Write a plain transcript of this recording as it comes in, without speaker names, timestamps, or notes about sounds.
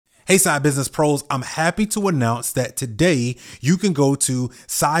Hey, Side Business Pros, I'm happy to announce that today you can go to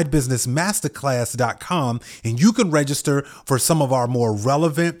sidebusinessmasterclass.com and you can register for some of our more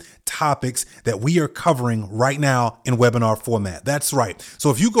relevant topics that we are covering right now in webinar format. That's right. So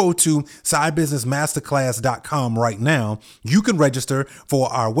if you go to sidebusinessmasterclass.com right now, you can register for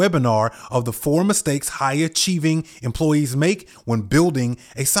our webinar of the 4 mistakes high achieving employees make when building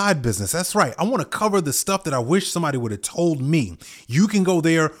a side business. That's right. I want to cover the stuff that I wish somebody would have told me. You can go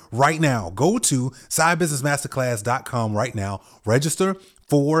there right now. Go to sidebusinessmasterclass.com right now. Register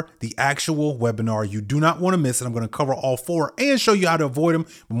for the actual webinar. You do not want to miss it. I'm going to cover all 4 and show you how to avoid them.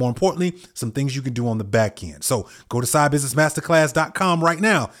 But more importantly, some things you can do on the back end. So go to sidebusinessmasterclass.com right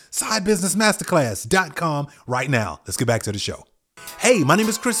now. Sidebusinessmasterclass.com right now. Let's get back to the show. Hey, my name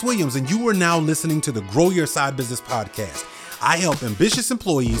is Chris Williams, and you are now listening to the Grow Your Side Business podcast. I help ambitious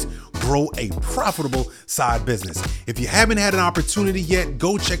employees grow a profitable side business. If you haven't had an opportunity yet,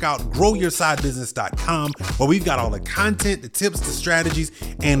 go check out growyoursidebusiness.com, where we've got all the content, the tips, the strategies,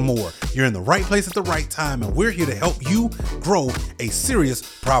 and more. You're in the right place at the right time, and we're here to help you grow a serious,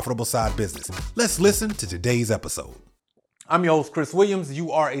 profitable side business. Let's listen to today's episode. I'm your host, Chris Williams.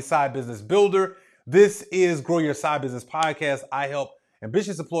 You are a side business builder. This is Grow Your Side Business podcast. I help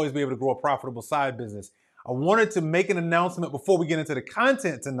ambitious employees be able to grow a profitable side business. I wanted to make an announcement before we get into the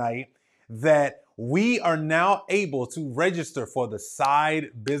content tonight that we are now able to register for the Side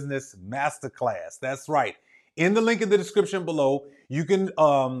Business Masterclass. That's right. In the link in the description below, you can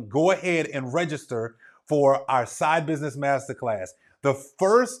go ahead and register for our Side Business Masterclass. The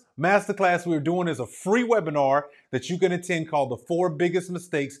first masterclass we're doing is a free webinar that you can attend called The 4 Biggest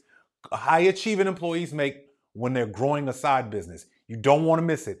Mistakes High Achieving Employees Make When They're Growing a Side Business. You don't want to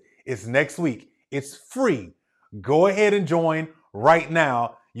miss it. It's next week. It's free. Go ahead and join right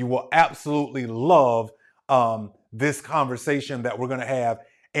now. You will absolutely love this conversation that we're going to have.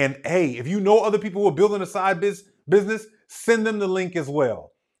 And hey, if you know other people who are building a side business, send them the link as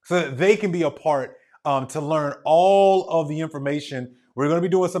well so that they can be a part to learn all of the information. We're going to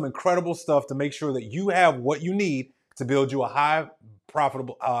be doing some incredible stuff to make sure that you have what you need to build you a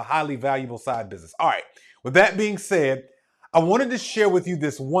highly valuable side business. All right. With that being said, I wanted to share with you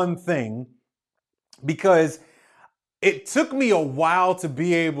this one thing, because it took me a while to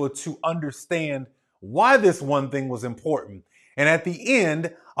be able to understand why this one thing was important. And at the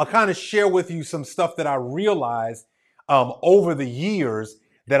end, I'll kind of share with you some stuff that I realized over the years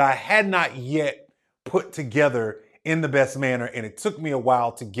that I had not yet put together in the best manner. And it took me a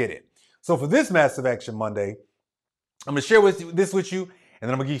while to get it. So for this Massive Action Monday, I'm going to share this with you, and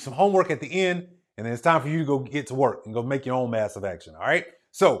then I'm going to give you some homework at the end. And then it's time for you to go get to work and go make your own massive action. All right.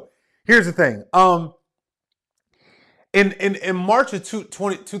 So here's the thing. In March of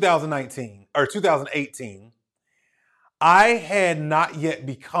 2019 or 2018, I had not yet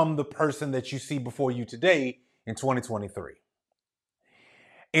become the person that you see before you today in 2023.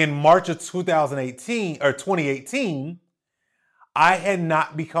 In March of 2018, I had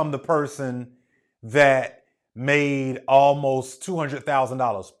not become the person that made almost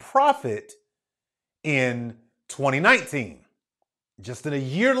 $200,000 profit in 2019. Just in a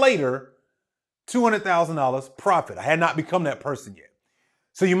year later, $200,000 profit. I had not become that person yet.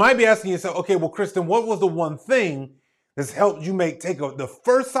 So you might be asking yourself, okay, well, Kristen, what was the one thing that's helped you take the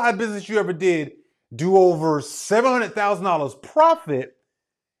first side business you ever did, do over $700,000 profit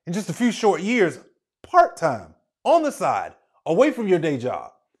in just a few short years, part-time, on the side, away from your day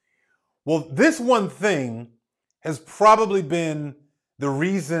job? Well, this one thing has probably been the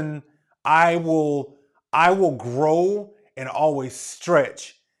reason I will grow and always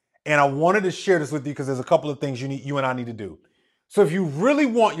stretch. And I wanted to share this with you because there's a couple of things you and I need to do. So if you really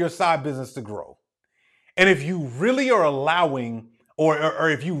want your side business to grow, and if you really are allowing, or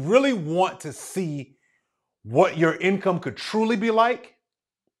if you really want to see what your income could truly be like,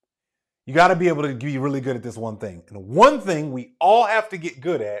 you got to be able to be really good at this one thing. And one thing we all have to get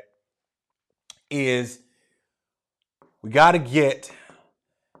good at is we got to get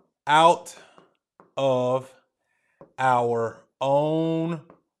out of our own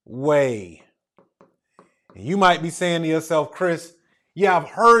way. And you might be saying to yourself, Chris, yeah, I've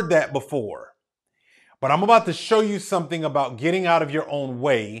heard that before. But I'm about to show you something about getting out of your own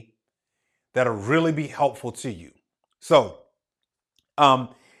way that'll really be helpful to you. So,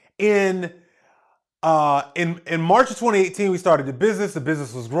 in March of 2018, we started the business. The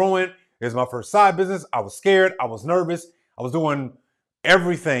business was growing. It was my first side business. I was scared. I was nervous. I was doing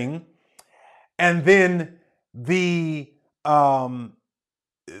everything. And then the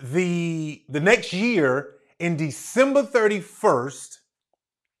next year, in December 31st,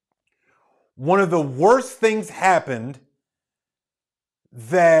 one of the worst things happened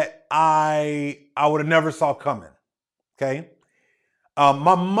that I would have never saw coming. Okay.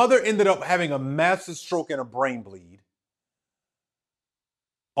 My mother ended up having a massive stroke and a brain bleed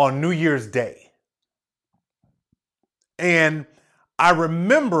on New Year's Day. And I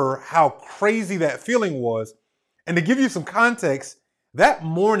remember how crazy that feeling was. And to give you some context, that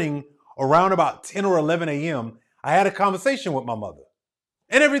morning around about 10 or 11 a.m., I had a conversation with my mother.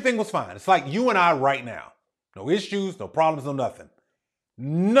 And everything was fine. It's like you and I right now. No issues, no problems, no nothing.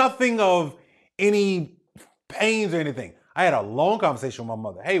 Nothing of any pains or anything. I had a long conversation with my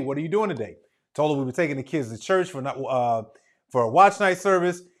mother. Hey, what are you doing today? Told her we were taking the kids to church for a watch night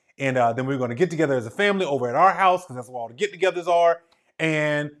service. And then we were going to get together as a family over at our house because that's where all the get-togethers are.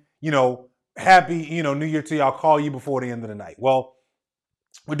 And, happy, New Year to you. I'll call you before the end of the night. Well,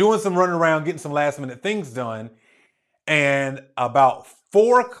 we're doing some running around, getting some last-minute things done. And about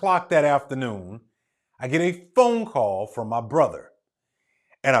 4 o'clock that afternoon, I get a phone call from my brother.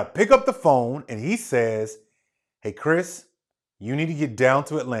 And I pick up the phone and he says, hey, Chris, you need to get down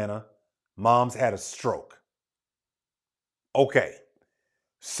to Atlanta. Mom's had a stroke. Okay.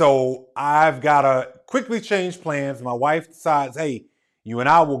 So I've got to quickly change plans. My wife decides, hey, you and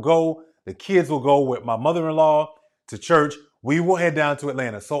I will go. The kids will go with my mother-in-law to church. We will head down to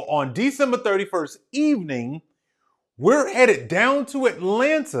Atlanta. So on December 31st evening, we're headed down to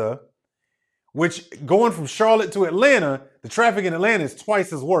Atlanta, which going from Charlotte to Atlanta, the traffic in Atlanta is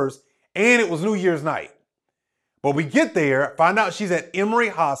twice as worse. And it was New Year's night. But we get there, find out she's at Emory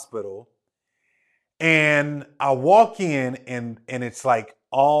Hospital. And I walk in and it's like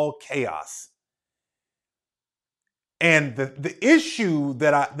all chaos. And the issue the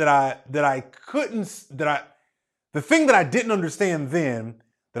thing that I didn't understand then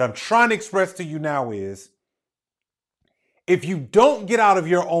that I'm trying to express to you now is if you don't get out of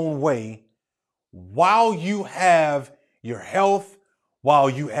your own way while you have your health, while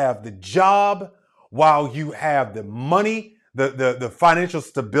you have the job, while you have the money, the financial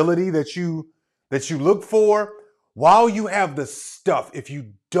stability that you look for, while you have the stuff, if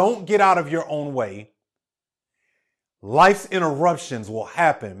you don't get out of your own way, life's interruptions will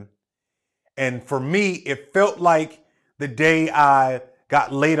happen. And for me, it felt like the day I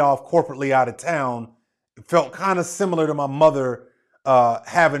got laid off corporately out of town, it felt kind of similar to my mother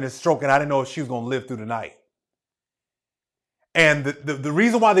having a stroke, and I didn't know if she was going to live through the night. And the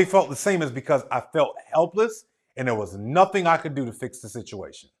reason why they felt the same is because I felt helpless and there was nothing I could do to fix the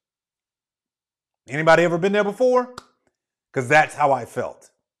situation. Anybody ever been there before? Because that's how I felt.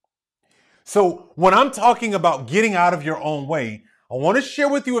 So when I'm talking about getting out of your own way, I want to share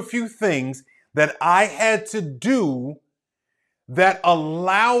with you a few things that I had to do that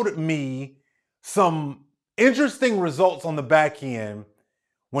allowed me some interesting results on the back end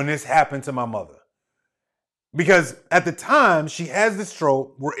when this happened to my mother. Because at the time she has the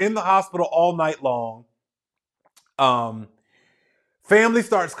stroke, we're in the hospital all night long. Family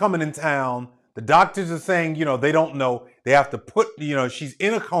starts coming in town. The doctors are saying, they don't know. They have to put, she's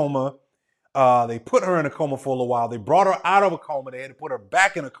in a coma. They put her in a coma for a little while. They brought her out of a coma. They had to put her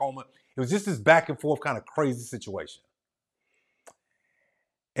back in a coma. It was just this back and forth kind of crazy situation.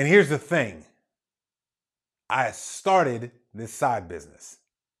 And here's the thing. I started this side business.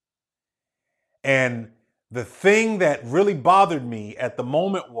 And the thing that really bothered me at the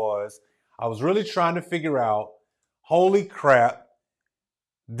moment was I was really trying to figure out, holy crap,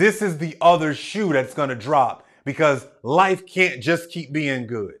 this is the other shoe that's going to drop because life can't just keep being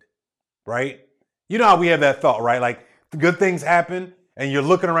good, right? You know how we have that thought, right? Like good things happen and you're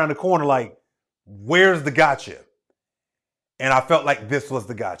looking around the corner like, where's the gotcha? And I felt like this was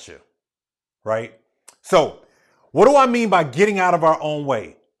the gotcha, right? So what do I mean by getting out of our own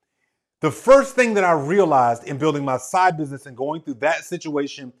way? The first thing that I realized in building my side business and going through that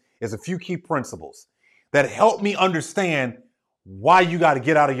situation is a few key principles that help me understand why you got to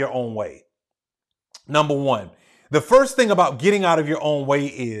get out of your own way. Number one, the first thing about getting out of your own way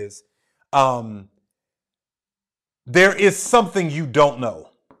is there is something you don't know.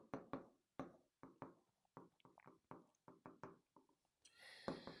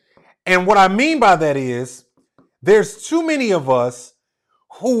 And what I mean by that is there's too many of us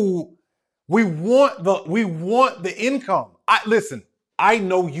who we want the income. Listen, I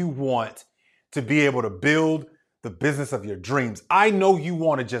know you want to be able to build the business of your dreams. I know you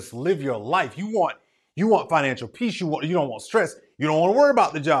want to just live your life. You want financial peace. You don't want stress. You don't want to worry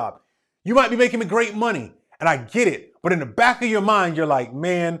about the job. You might be making great money, and I get it. But in the back of your mind, you're like,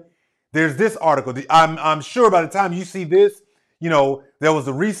 man, there's this article. I'm sure by the time you see this, there was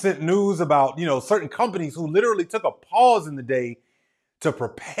the recent news about, certain companies who literally took a pause in the day to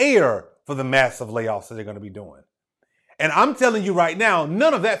prepare for the massive layoffs that they're going to be doing. And I'm telling you right now,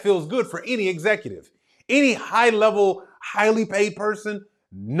 none of that feels good for any executive. Any high level, highly paid person,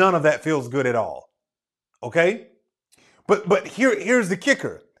 none of that feels good at all. Okay? But here's the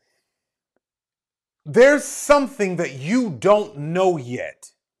kicker. There's something that you don't know yet.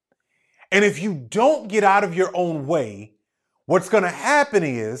 And if you don't get out of your own way, what's going to happen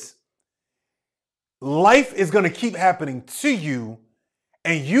is life is going to keep happening to you,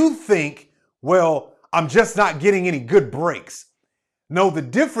 and you think, well, I'm just not getting any good breaks. No, the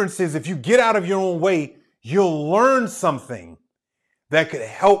difference is if you get out of your own way, you'll learn something that could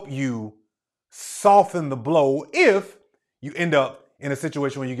help you soften the blow if you end up in a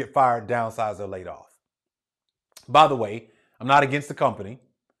situation where you get fired, downsized, or laid off. By the way, I'm not against the company.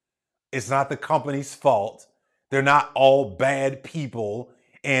 It's not the company's fault. They're not all bad people,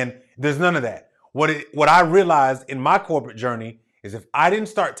 and there's none of that. What I realized in my corporate journey is if I didn't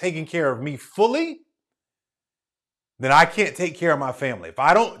start taking care of me fully, then I can't take care of my family. If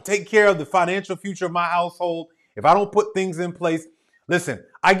I don't take care of the financial future of my household, if I don't put things in place, listen,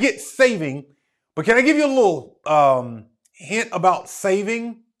 I get saving, but can I give you a little hint about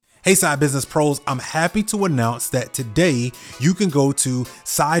saving? Hey, Side Business Pros, I'm happy to announce that today you can go to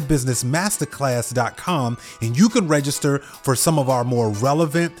sidebusinessmasterclass.com and you can register for some of our more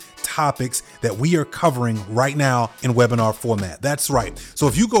relevant topics that we are covering right now in webinar format. That's right. So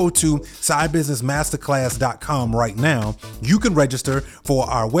if you go to sidebusinessmasterclass.com right now, you can register for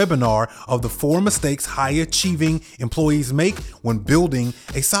our webinar of the 4 mistakes high achieving employees make when building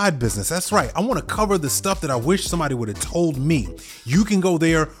a side business. That's right. I want to cover the stuff that I wish somebody would have told me. You can go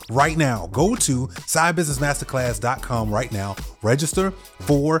there right now. Go to sidebusinessmasterclass.com right now. Register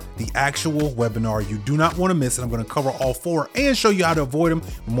for the actual webinar. You do not want to miss it. I'm going to cover all 4 and show you how to avoid them.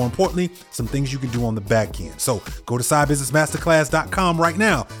 But more importantly, some things you can do on the back end. So go to sidebusinessmasterclass.com right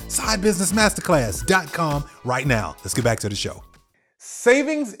now. Sidebusinessmasterclass.com right now. Let's get back to the show.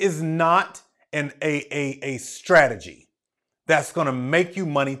 Savings is not a strategy that's going to make you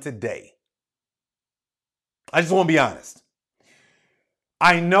money today. I just want to be honest.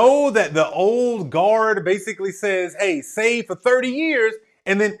 I know that the old guard basically says, hey, save for 30 years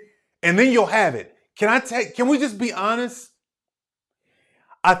and then you'll have it. Can we just be honest?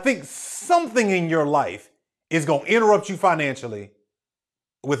 I think something in your life is going to interrupt you financially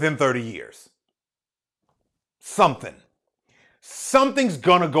within 30 years. Something's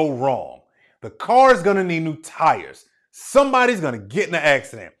going to go wrong. The car's going to need new tires. Somebody's going to get in an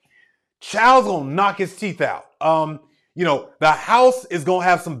accident. Child's going to knock his teeth out. The house is going to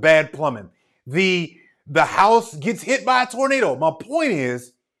have some bad plumbing. The house gets hit by a tornado. My point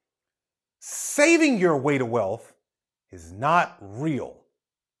is, saving your way to wealth is not real.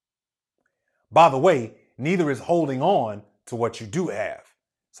 By the way, neither is holding on to what you do have.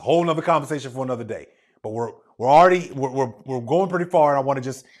 It's a whole nother conversation for another day. But we're going pretty far, and I want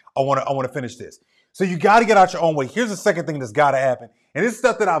to finish this. So you got to get out your own way. Here's the second thing that's got to happen, and this is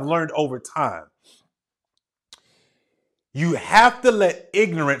stuff that I've learned over time. You have to let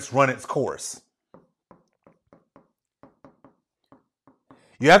ignorance run its course.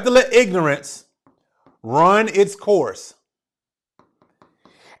 You have to let ignorance run its course.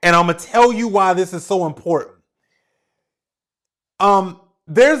 And I'm going to tell you why this is so important.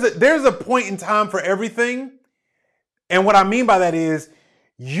 There's a point in time for everything. And what I mean by that is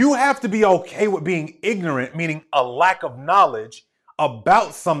you have to be okay with being ignorant, meaning a lack of knowledge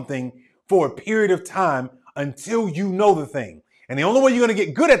about something for a period of time until you know the thing. And the only way you're going to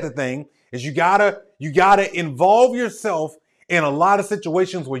get good at the thing is you gotta involve yourself in a lot of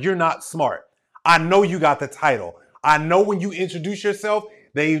situations where you're not smart. I know you got the title. I know when you introduce yourself,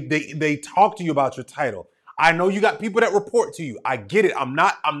 they talk to you about your title. I know you got people that report to you. I get it. I'm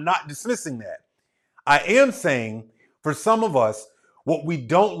not dismissing that. I am saying for some of us, what we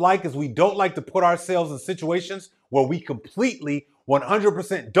don't like is we don't like to put ourselves in situations where we completely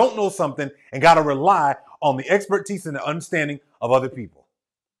 100% don't know something and got to rely on the expertise and the understanding of other people.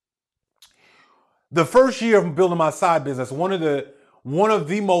 The first year of building my side business, one of the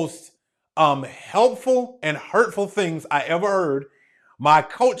most helpful and hurtful things I ever heard my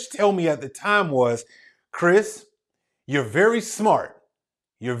coach tell me at the time was, Chris, you're very smart,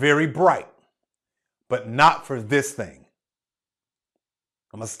 you're very bright, but not for this thing.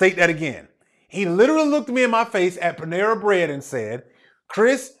 I'm going to state that again. He literally looked me in my face at Panera Bread and said,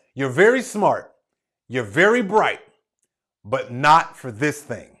 Chris, you're very smart, you're very bright, but not for this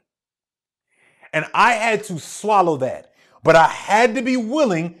thing. And I had to swallow that, but I had to be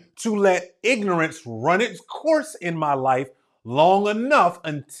willing to let ignorance run its course in my life long enough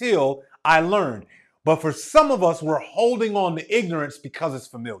until I learned. But for some of us, we're holding on to ignorance because it's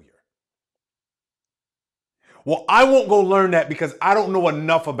familiar. Well, I won't go learn that because I don't know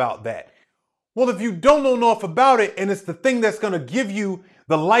enough about that. Well, if you don't know enough about it and it's the thing that's going to give you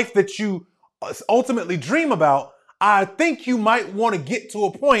the life that you ultimately dream about, I think you might want to get to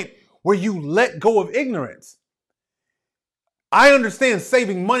a point where you let go of ignorance. I understand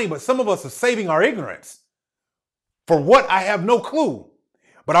saving money, but some of us are saving our ignorance. For what? I have no clue.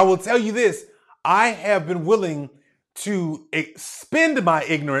 But I will tell you this, I have been willing to spend my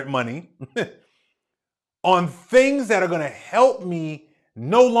ignorant money on things that are going to help me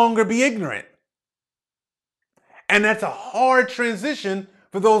no longer be ignorant. And that's a hard transition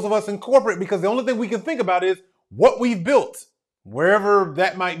for those of us in corporate because the only thing we can think about is what we've built, wherever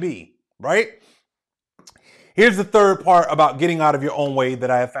that might be, right? Here's the third part about getting out of your own way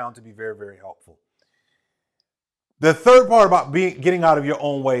that I have found to be very, very helpful. The third part about getting out of your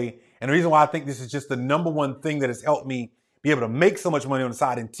own way, and the reason why I think this is just the number one thing that has helped me be able to make so much money on the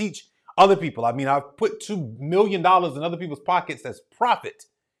side and teach other people. I mean, I've put $2 million in other people's pockets as profit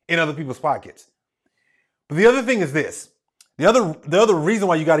in other people's pockets. But the other thing is this. The other reason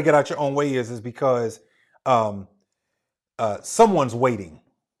why you got to get out your own way is because someone's waiting.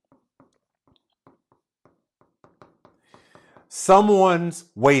 Someone's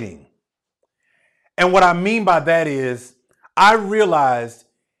waiting. And what I mean by that is I realized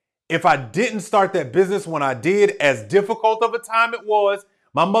if I didn't start that business when I did, as difficult of a time it was,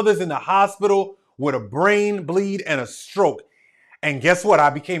 my mother's in the hospital with a brain bleed and a stroke. And guess what? I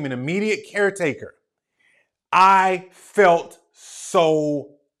became an immediate caretaker. I felt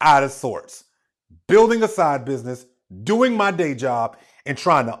so out of sorts. Building a side business, doing my day job, and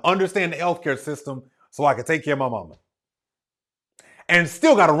trying to understand the healthcare system so I could take care of my mama. And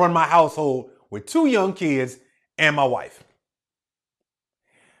still got to run my household with 2 young kids and my wife.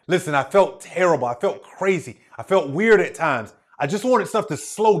 Listen, I felt terrible. I felt crazy. I felt weird at times. I just wanted stuff to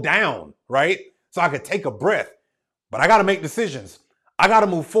slow down, right? So I could take a breath. But I got to make decisions. I got to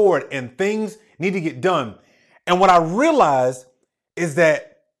move forward and things need to get done. And what I realized is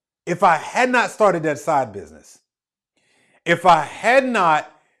that if I had not started that side business, if I had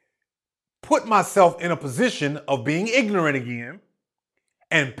not put myself in a position of being ignorant again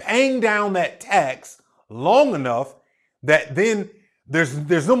and paying down that tax long enough that then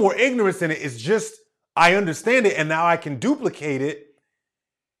there's no more ignorance in it. It's just I understand it and now I can duplicate it.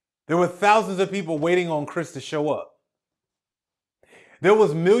 There were thousands of people waiting on Chris to show up. There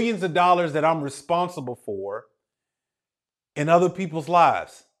was millions of dollars that I'm responsible for in other people's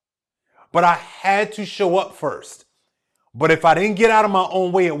lives. But I had to show up first. But if I didn't get out of my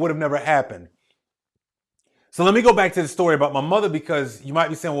own way, it would have never happened. So let me go back to the story about my mother because you might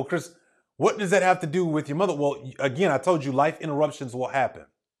be saying, well, Chris, what does that have to do with your mother? Well, again, I told you life interruptions will happen.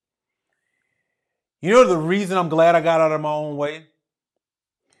 You know the reason I'm glad I got out of my own way?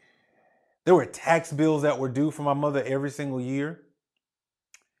 There were tax bills that were due for my mother every single year.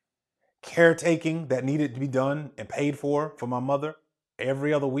 Caretaking that needed to be done and paid for my mother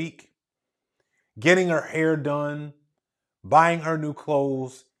every other week. Getting her hair done, buying her new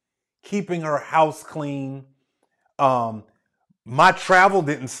clothes, keeping her house clean. My travel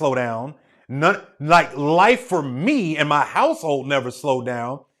didn't slow down. Like life for me and my household never slowed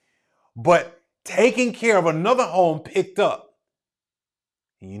down, but taking care of another home picked up.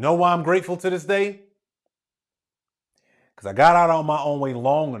 And you know why I'm grateful to this day? Because I got out on my own way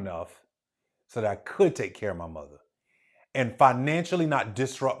long enough so that I could take care of my mother and financially not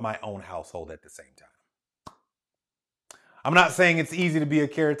disrupt my own household at the same time. I'm not saying it's easy to be a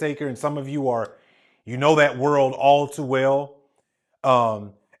caretaker, and some of you are, you know that world all too well.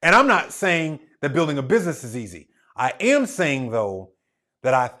 And I'm not saying that building a business is easy. I am saying, though,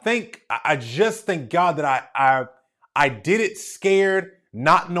 that I just thank God that I did it scared,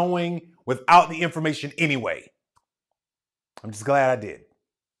 not knowing, without the information anyway. I'm just glad I did.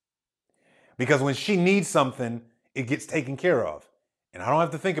 Because when she needs something, it gets taken care of. And I don't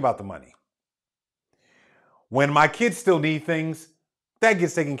have to think about the money. When my kids still need things, that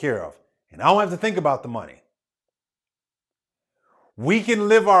gets taken care of. And I don't have to think about the money. We can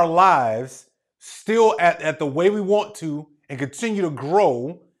live our lives still at the way we want to and continue to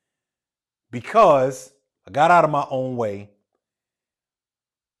grow because I got out of my own way.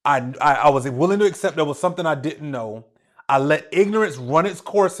 I was willing to accept there was something I didn't know. I let ignorance run its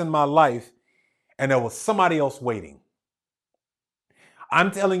course in my life, and there was somebody else waiting. I'm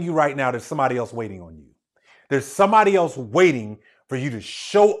telling you right now, there's somebody else waiting on you. There's somebody else waiting for you to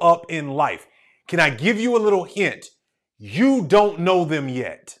show up in life. Can I give you a little hint? You don't know them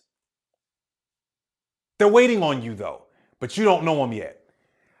yet. They're waiting on you though, but you don't know them yet.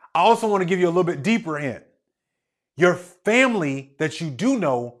 I also want to give you a little bit deeper hint. Your family that you do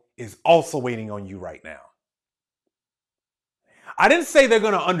know is also waiting on you right now. I didn't say they're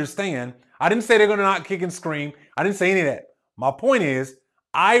going to understand. I didn't say they're going to not kick and scream. I didn't say any of that. My point is,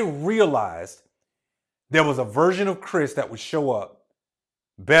 I realized there was a version of Chris that would show up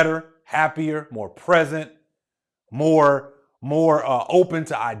better, happier, more present, more open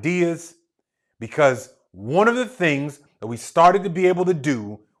to ideas, because one of the things that we started to be able to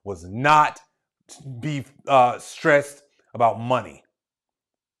do was not be stressed about money.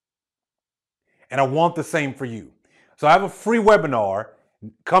 And I want the same for you. So I have a free webinar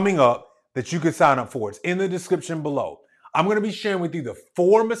coming up that you can sign up for. It's in the description below. I'm going to be sharing with you the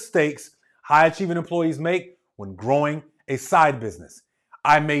 4 mistakes high achieving employees make when growing a side business.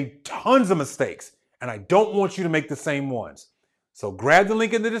 I made tons of mistakes, and I don't want you to make the same ones. So grab the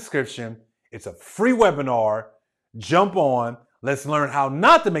link in the description. It's a free webinar. Jump on. Let's learn how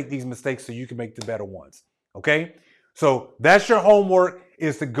not to make these mistakes so you can make the better ones. Okay? So that's your homework,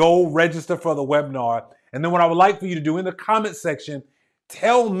 is to go register for the webinar. And then what I would like for you to do in the comment section,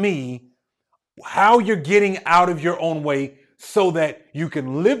 tell me how you're getting out of your own way so that you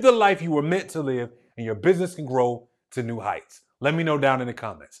can live the life you were meant to live and your business can grow to new heights. Let me know down in the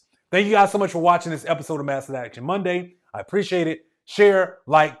comments. Thank you guys so much for watching this episode of Master Action Monday. I appreciate it. Share,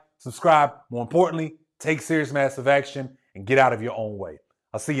 like, subscribe. More importantly, take serious massive action and get out of your own way.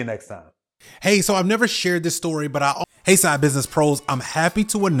 I'll see you next time. Hey, so I've never shared this story, but hey, Side Business Pros, I'm happy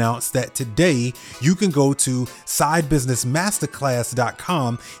to announce that today you can go to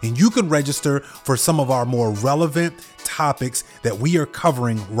sidebusinessmasterclass.com and you can register for some of our more relevant topics that we are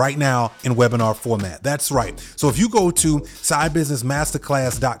covering right now in webinar format. That's right. So if you go to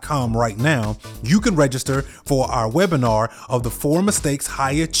sidebusinessmasterclass.com right now, you can register for our webinar of the 4 mistakes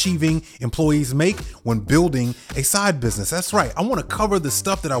high achieving employees make when building a side business. That's right. I want to cover the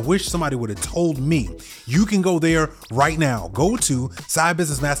stuff that I wish somebody would have told me. You can go there right now. Go to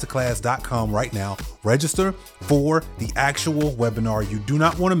sidebusinessmasterclass.com right now. Register for the actual webinar. You do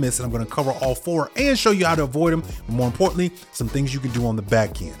not want to miss it. I'm going to cover all 4 and show you how to avoid them. But more importantly, some things you can do on the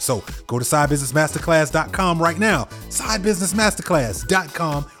back end. So go to sidebusinessmasterclass.com right now.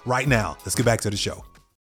 Sidebusinessmasterclass.com right now. Let's get back to the show.